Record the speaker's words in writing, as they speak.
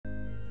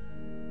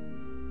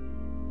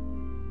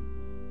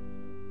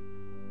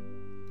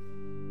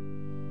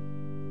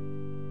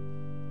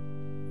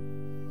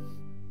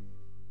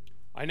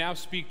I now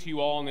speak to you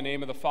all in the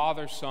name of the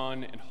Father,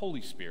 Son, and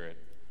Holy Spirit.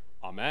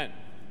 Amen.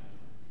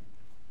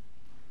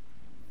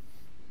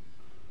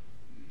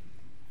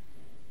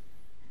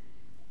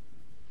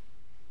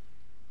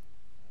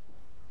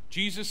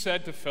 Jesus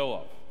said to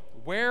Philip,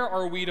 "Where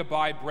are we to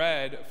buy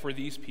bread for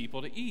these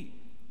people to eat?"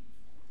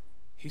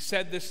 He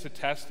said this to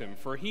test him,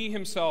 for he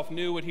himself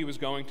knew what he was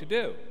going to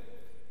do.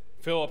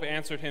 Philip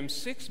answered him,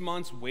 6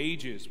 months'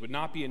 wages would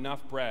not be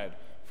enough bread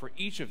for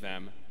each of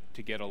them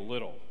to get a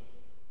little.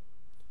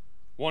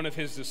 One of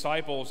his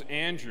disciples,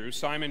 Andrew,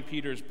 Simon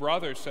Peter's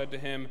brother, said to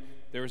him,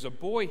 "There is a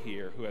boy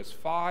here who has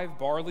 5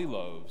 barley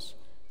loaves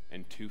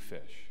and 2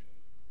 fish."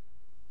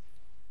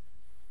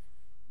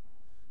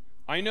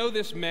 I know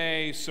this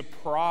may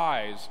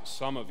surprise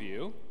some of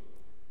you,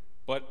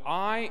 but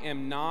I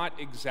am not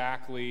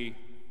exactly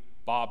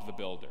Bob the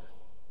Builder.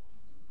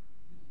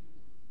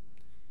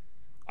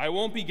 I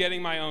won't be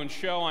getting my own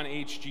show on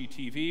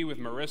HGTV with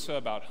Marissa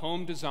about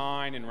home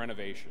design and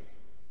renovation.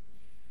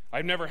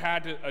 I've never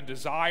had a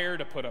desire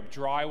to put up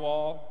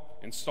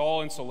drywall,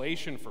 install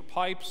insulation for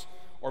pipes,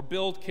 or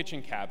build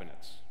kitchen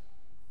cabinets.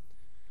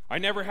 I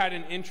never had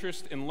an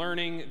interest in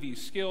learning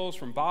these skills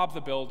from Bob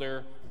the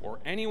Builder or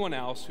anyone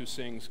else who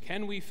sings,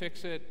 "Can we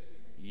fix it?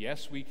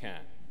 Yes, we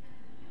can."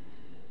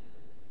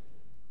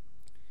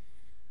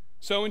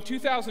 So in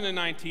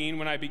 2019,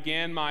 when I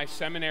began my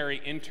seminary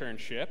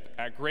internship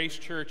at Grace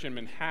Church in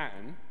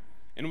Manhattan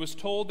and was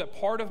told that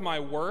part of my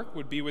work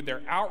would be with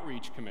their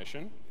outreach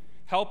commission,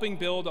 helping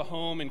build a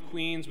home in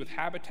Queens with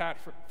Habitat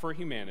for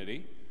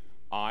Humanity,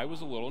 I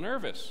was a little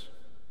nervous.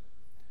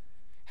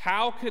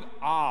 How could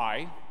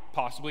I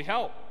possibly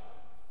help?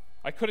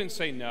 I couldn't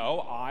say no.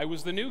 I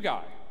was the new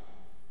guy.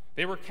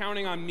 They were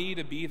counting on me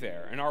to be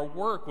there, and our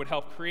work would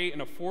help create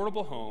an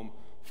affordable home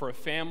for a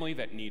family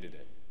that needed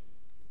it.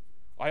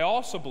 I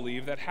also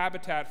believe that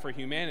Habitat for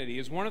Humanity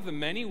is one of the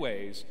many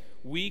ways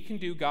we can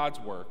do God's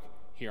work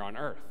here on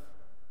earth.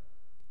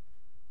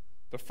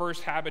 The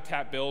first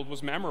Habitat build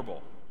was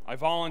memorable. I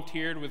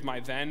volunteered with my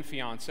then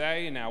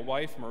fiancée and now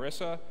wife,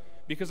 Marissa,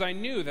 because I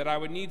knew that I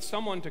would need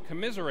someone to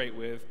commiserate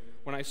with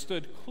when I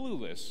stood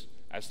clueless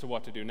as to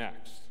what to do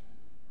next.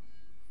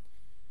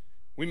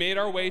 We made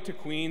our way to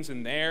Queens,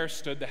 and there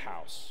stood the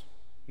house.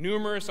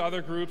 Numerous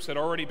other groups had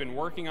already been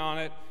working on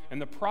it,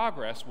 and the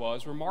progress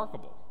was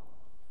remarkable.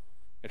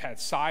 It had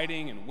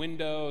siding and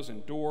windows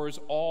and doors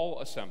all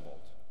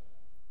assembled.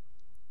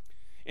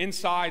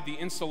 Inside, the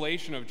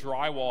installation of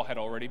drywall had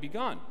already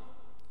begun.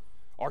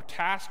 Our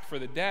task for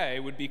the day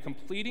would be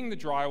completing the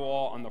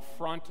drywall on the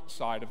front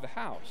side of the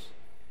house.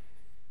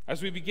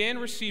 As we began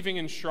receiving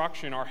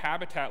instruction, our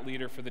Habitat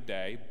leader for the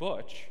day,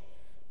 Butch,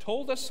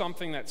 told us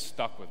something that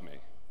stuck with me.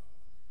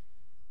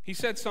 He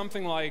said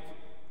something like,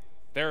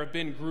 "There have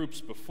been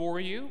groups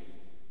before you,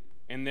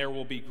 and there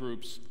will be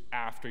groups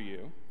after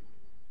you.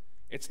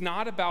 It's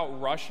not about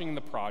rushing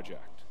the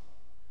project,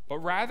 but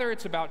rather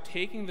it's about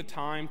taking the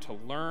time to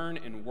learn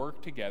and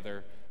work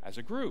together as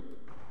a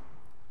group.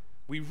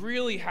 We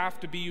really have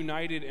to be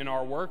united in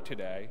our work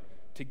today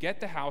to get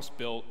the house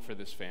built for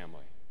this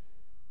family."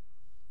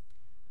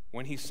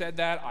 When he said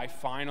that, I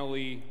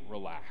finally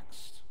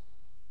relaxed.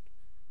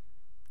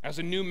 As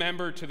a new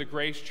member to the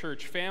Grace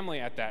Church family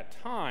at that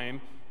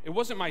time, it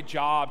wasn't my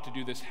job to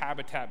do this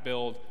Habitat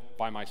build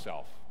by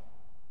myself.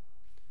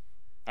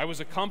 I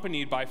was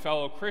accompanied by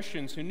fellow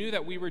Christians who knew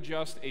that we were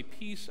just a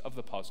piece of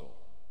the puzzle.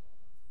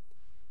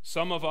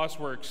 Some of us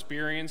were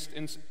experienced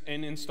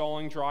in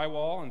installing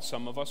drywall, and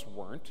some of us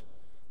weren't,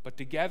 but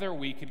together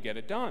we could get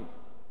it done.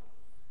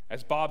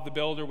 As Bob the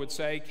Builder would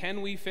say,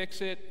 "Can we fix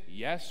it?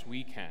 Yes,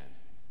 we can."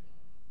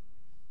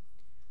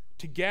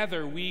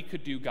 Together, we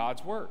could do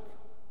God's work,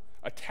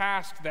 a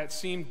task that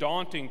seemed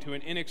daunting to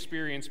an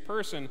inexperienced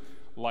person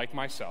like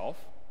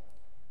myself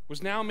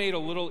was now made a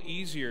little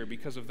easier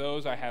because of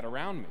those I had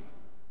around me.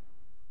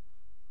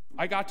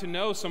 I got to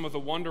know some of the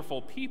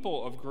wonderful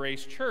people of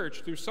Grace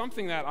Church through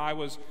something that I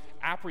was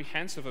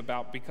apprehensive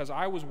about because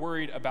I was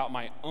worried about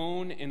my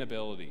own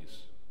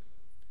inabilities.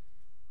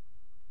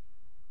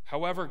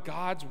 However,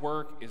 God's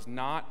work is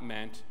not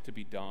meant to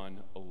be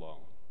done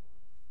alone.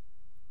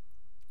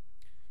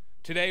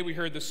 Today we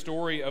heard the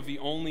story of the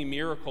only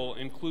miracle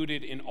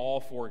included in all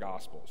 4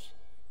 Gospels.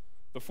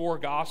 The 4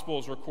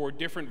 Gospels record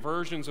different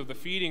versions of the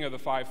feeding of the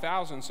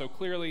 5,000, so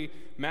clearly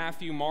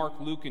Matthew, Mark,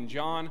 Luke, and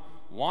John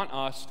want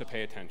us to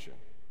pay attention.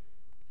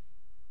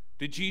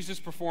 Did Jesus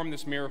perform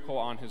this miracle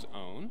on his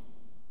own?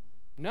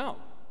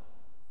 No.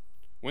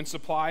 When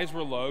supplies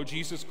were low,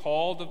 Jesus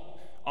called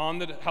on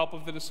the help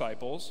of the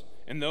disciples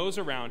and those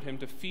around him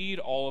to feed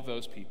all of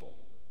those people.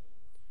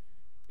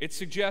 It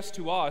suggests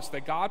to us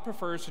that God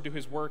prefers to do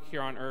his work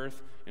here on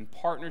earth in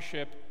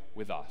partnership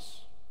with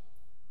us.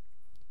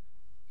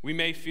 We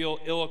may feel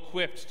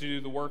ill-equipped to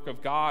do the work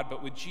of God,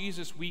 but with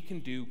Jesus we can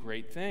do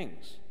great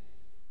things.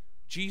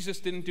 Jesus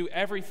didn't do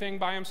everything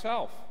by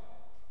himself.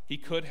 He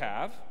could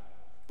have,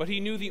 but he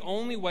knew the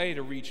only way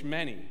to reach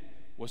many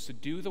was to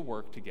do the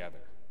work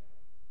together.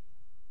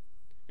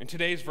 In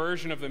today's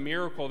version of the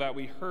miracle that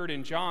we heard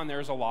in John,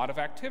 there's a lot of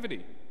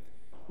activity.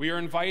 we are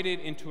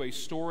invited into a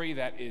story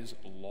that is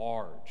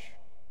large.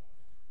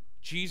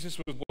 Jesus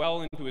was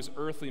well into his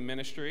earthly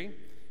ministry,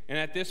 and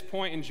at this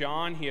point in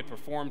John, he had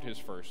performed his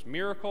first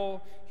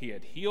miracle, he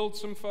had healed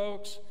some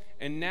folks,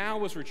 and now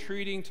was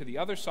retreating to the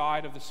other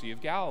side of the Sea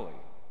of Galilee.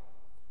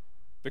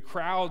 The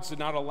crowds did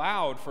not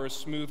allow for a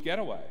smooth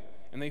getaway,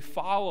 and they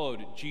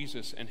followed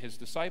Jesus and his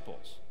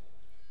disciples.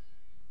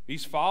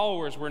 These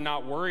followers were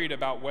not worried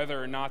about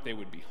whether or not they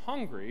would be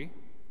hungry,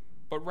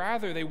 but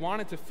rather they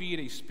wanted to feed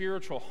a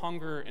spiritual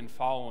hunger in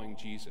following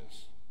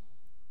Jesus.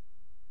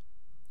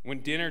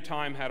 When dinner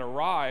time had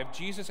arrived,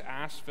 Jesus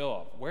asked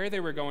Philip where they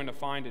were going to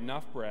find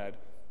enough bread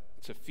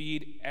to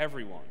feed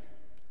everyone,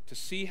 to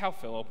see how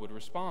Philip would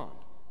respond.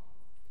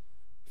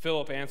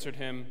 Philip answered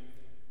him,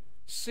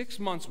 6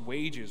 months'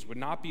 wages would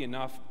not be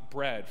enough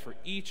bread for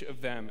each of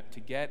them to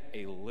get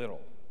a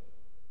little.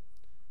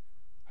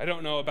 I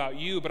don't know about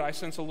you, but I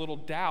sense a little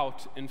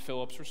doubt in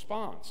Philip's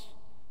response.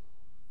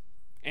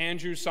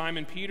 Andrew,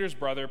 Simon Peter's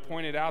brother,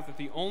 pointed out that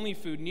the only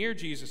food near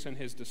Jesus and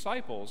his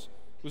disciples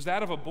was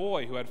that of a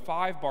boy who had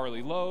 5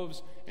 barley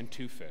loaves and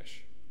 2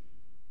 fish.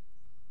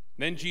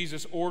 Then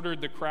Jesus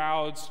ordered the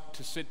crowds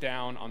to sit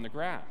down on the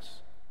grass.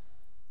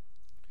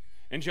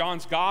 In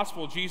John's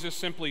gospel, Jesus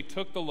simply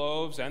took the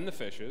loaves and the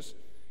fishes,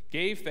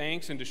 gave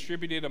thanks, and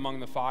distributed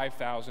among the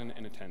 5,000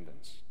 in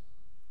attendance.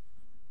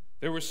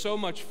 There was so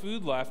much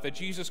food left that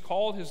Jesus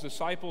called his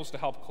disciples to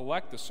help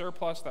collect the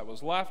surplus that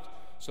was left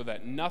so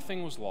that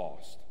nothing was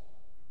lost.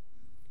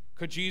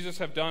 Could Jesus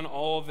have done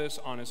all of this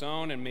on his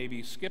own and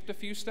maybe skipped a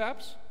few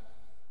steps?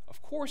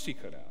 Of course he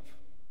could have.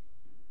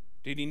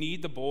 Did he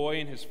need the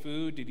boy and his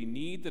food? Did he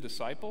need the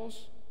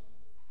disciples?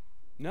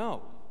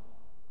 No.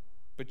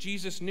 But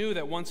Jesus knew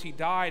that once he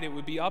died, it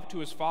would be up to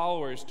his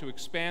followers to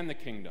expand the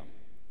kingdom.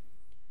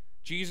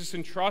 Jesus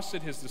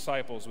entrusted his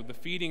disciples with the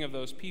feeding of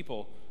those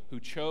people who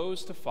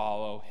chose to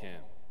follow him.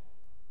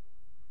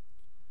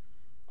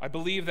 I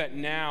believe that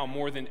now,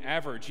 more than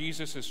ever,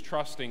 Jesus is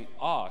trusting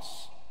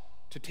us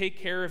to take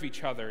care of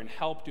each other and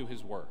help do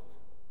his work.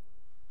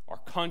 Our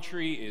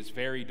country is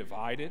very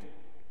divided,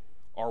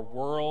 our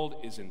world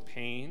is in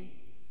pain,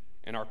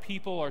 and our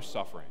people are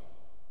suffering.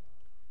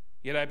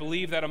 Yet I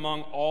believe that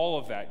among all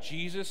of that,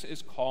 Jesus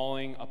is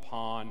calling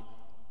upon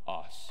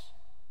us.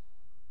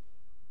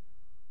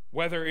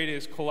 Whether it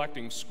is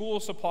collecting school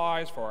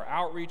supplies for our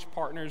outreach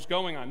partners,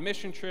 going on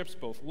mission trips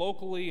both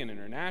locally and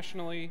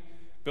internationally,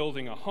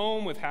 building a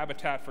home with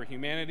Habitat for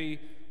Humanity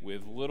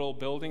with little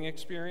building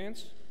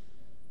experience,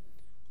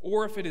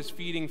 or if it is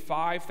feeding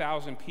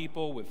 5,000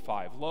 people with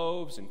 5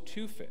 loaves and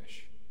 2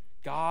 fish,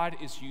 God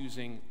is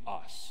using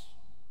us.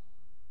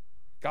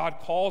 God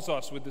calls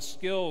us with the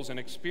skills and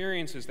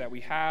experiences that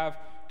we have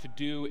to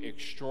do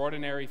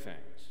extraordinary things.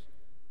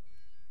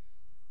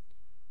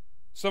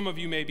 Some of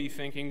you may be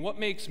thinking, what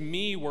makes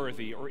me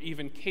worthy or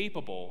even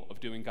capable of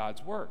doing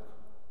God's work?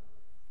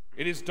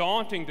 It is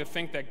daunting to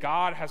think that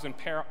God has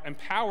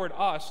empowered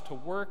us to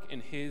work in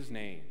his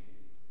name.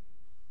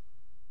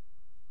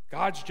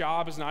 God's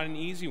job is not an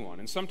easy one,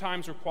 and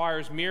sometimes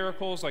requires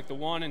miracles like the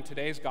one in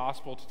today's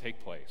gospel to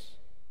take place.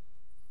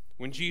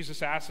 When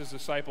Jesus asked his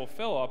disciple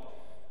Philip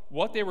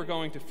what they were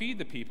going to feed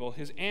the people,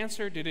 his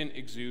answer didn't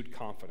exude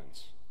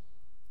confidence.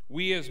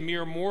 We as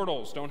mere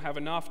mortals don't have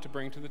enough to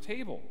bring to the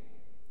table.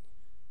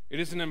 It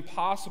is an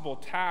impossible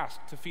task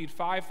to feed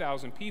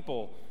 5,000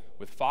 people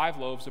with 5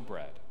 loaves of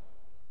bread.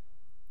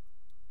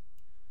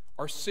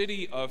 Our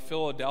city of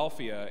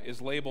Philadelphia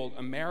is labeled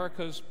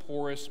America's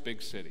poorest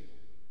big city.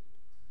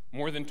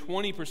 More than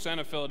 20%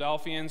 of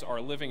Philadelphians are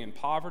living in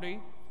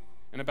poverty,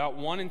 and about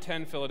 1 in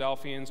 10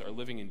 Philadelphians are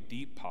living in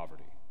deep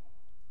poverty.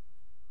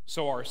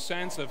 So our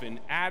sense of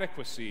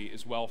inadequacy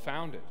is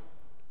well-founded.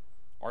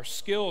 Our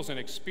skills and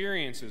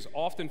experiences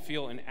often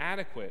feel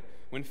inadequate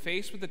when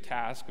faced with the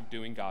task of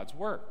doing God's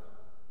work.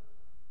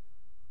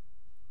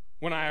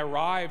 When I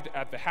arrived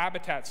at the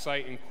Habitat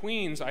site in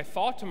Queens, I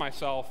thought to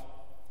myself,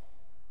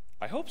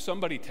 I hope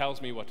somebody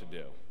tells me what to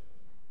do.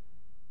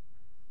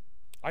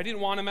 I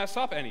didn't want to mess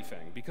up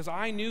anything because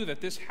I knew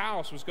that this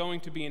house was going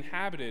to be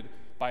inhabited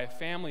by a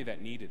family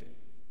that needed it.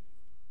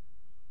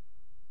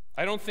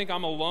 I don't think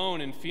I'm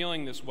alone in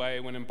feeling this way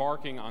when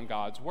embarking on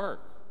God's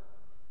work.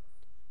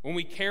 When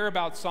we care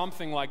about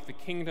something like the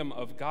kingdom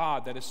of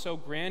God that is so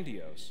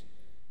grandiose,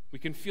 we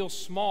can feel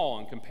small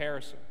in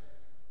comparison.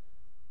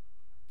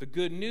 The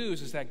good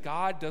news is that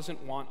God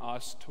doesn't want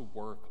us to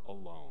work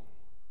alone.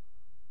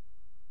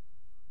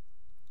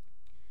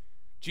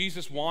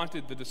 Jesus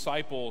wanted the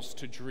disciples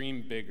to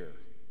dream bigger.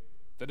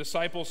 The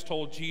disciples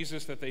told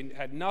Jesus that they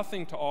had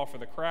nothing to offer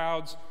the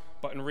crowds,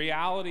 but in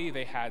reality,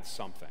 they had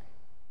something.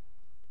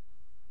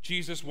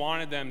 Jesus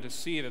wanted them to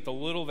see that the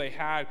little they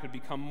had could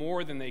become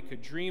more than they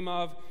could dream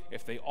of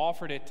if they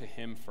offered it to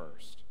him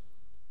first.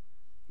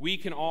 We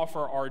can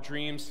offer our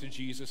dreams to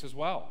Jesus as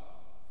well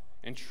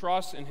and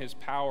trust in his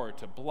power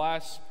to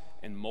bless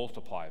and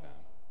multiply them.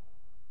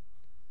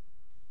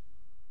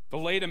 The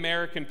late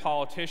American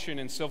politician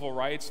and civil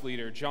rights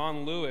leader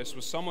John Lewis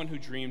was someone who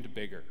dreamed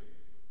bigger.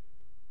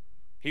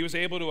 He was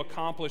able to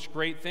accomplish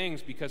great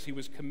things because he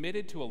was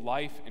committed to a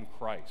life in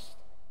Christ.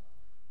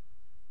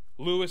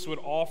 Lewis would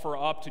offer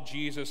up to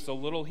Jesus the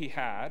little he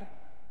had,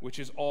 which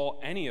is all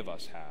any of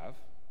us have,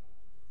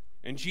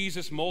 and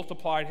Jesus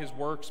multiplied his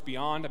works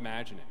beyond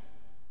imagining.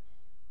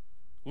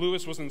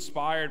 Lewis was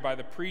inspired by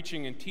the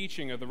preaching and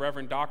teaching of the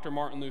Reverend Dr.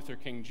 Martin Luther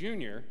King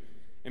Jr.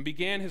 and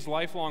began his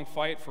lifelong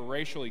fight for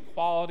racial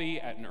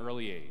equality at an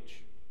early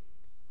age.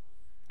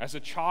 As a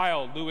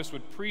child, Lewis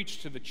would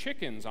preach to the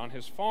chickens on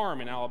his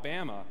farm in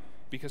Alabama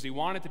because he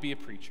wanted to be a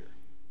preacher.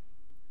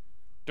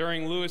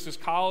 During Lewis's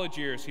college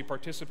years, he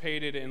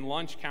participated in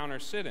lunch counter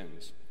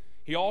sit-ins.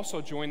 He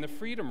also joined the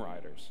Freedom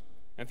Riders.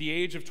 At the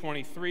age of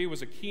 23,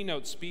 was a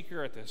keynote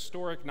speaker at the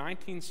historic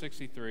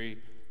 1963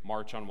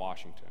 March on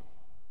Washington.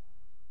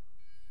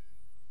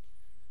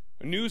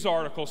 A news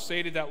article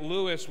stated that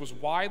Lewis was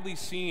widely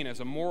seen as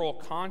a moral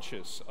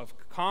conscience of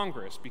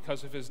Congress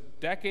because of his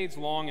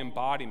decades-long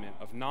embodiment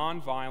of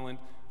nonviolent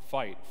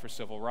fight for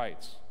civil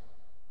rights.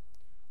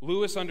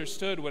 Lewis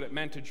understood what it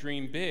meant to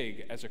dream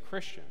big as a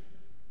Christian.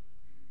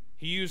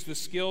 He used the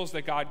skills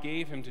that God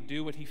gave him to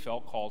do what he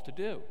felt called to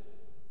do.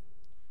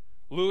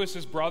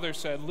 Lewis's brother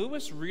said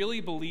Lewis really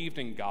believed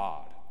in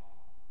God,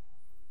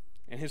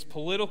 and his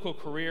political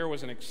career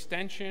was an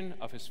extension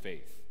of his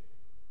faith.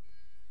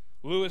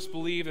 Lewis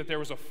believed that there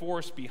was a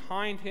force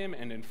behind him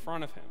and in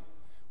front of him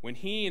when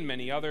he and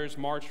many others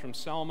marched from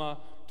Selma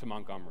to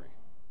Montgomery.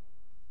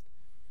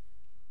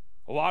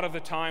 A lot of the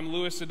time,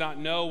 Lewis did not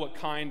know what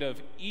kind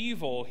of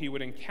evil he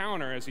would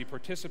encounter as he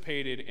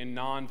participated in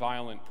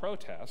nonviolent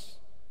protests,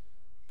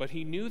 but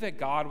he knew that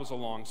God was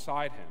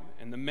alongside him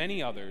and the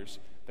many others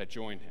that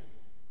joined him.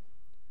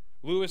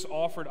 Lewis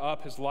offered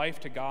up his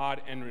life to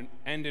God, and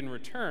in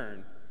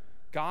return,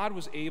 God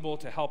was able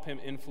to help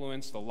him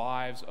influence the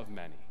lives of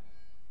many.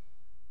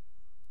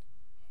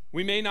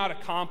 We may not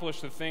accomplish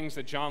the things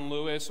that John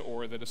Lewis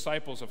or the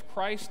disciples of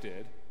Christ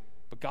did,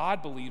 but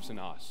God believes in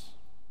us.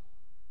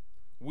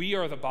 We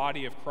are the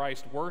body of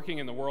Christ working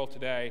in the world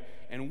today,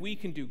 and we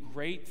can do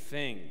great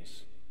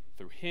things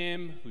through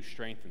him who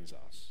strengthens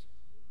us.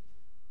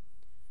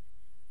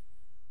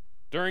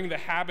 During the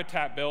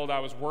habitat build, I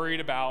was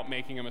worried about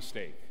making a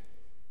mistake.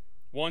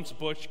 Once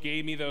Butch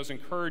gave me those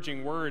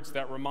encouraging words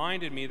that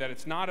reminded me that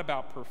it's not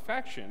about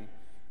perfection,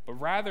 but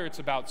rather it's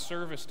about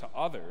service to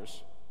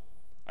others,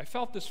 I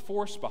felt this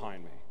force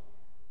behind me,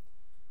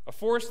 a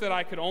force that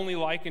I could only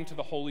liken to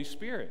the Holy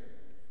Spirit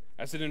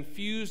as it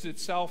infused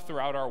itself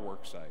throughout our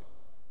worksite.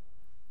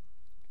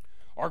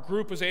 Our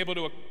group was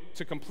able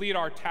to complete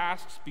our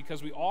tasks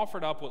because we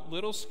offered up what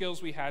little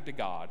skills we had to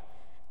God,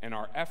 and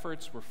our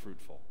efforts were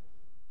fruitful.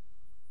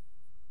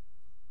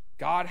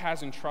 God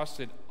has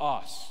entrusted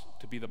us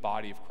to be the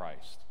body of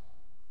Christ.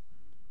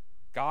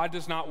 God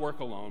does not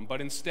work alone,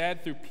 but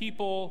instead through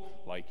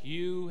people like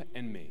you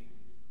and me.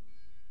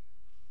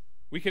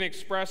 We can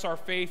express our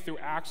faith through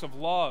acts of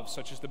love,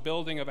 such as the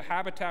building of a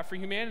Habitat for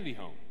Humanity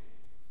home,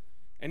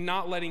 and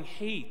not letting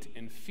hate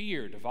and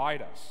fear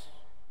divide us.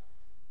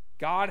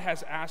 God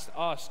has asked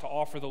us to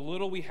offer the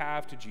little we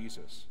have to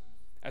Jesus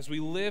as we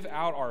live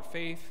out our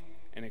faith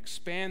and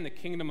expand the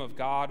kingdom of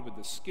God with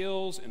the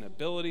skills and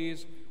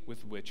abilities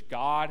with which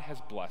God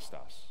has blessed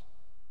us.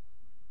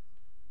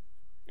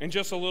 In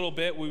just a little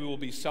bit, we will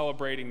be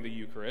celebrating the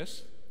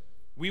Eucharist.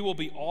 We will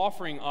be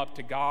offering up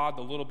to God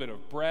the little bit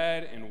of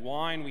bread and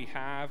wine we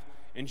have,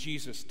 and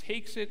Jesus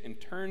takes it and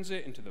turns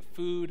it into the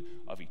food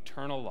of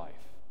eternal life.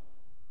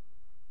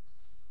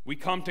 We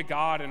come to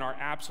God in our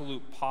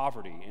absolute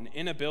poverty and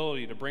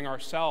inability to bring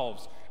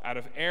ourselves out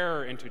of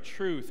error into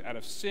truth, out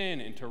of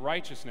sin into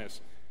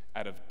righteousness,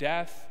 out of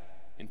death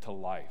into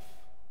life.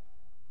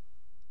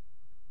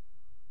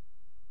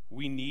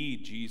 We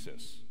need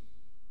Jesus.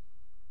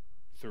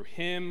 Through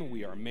him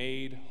we are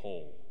made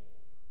whole.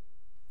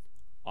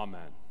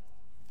 Amen.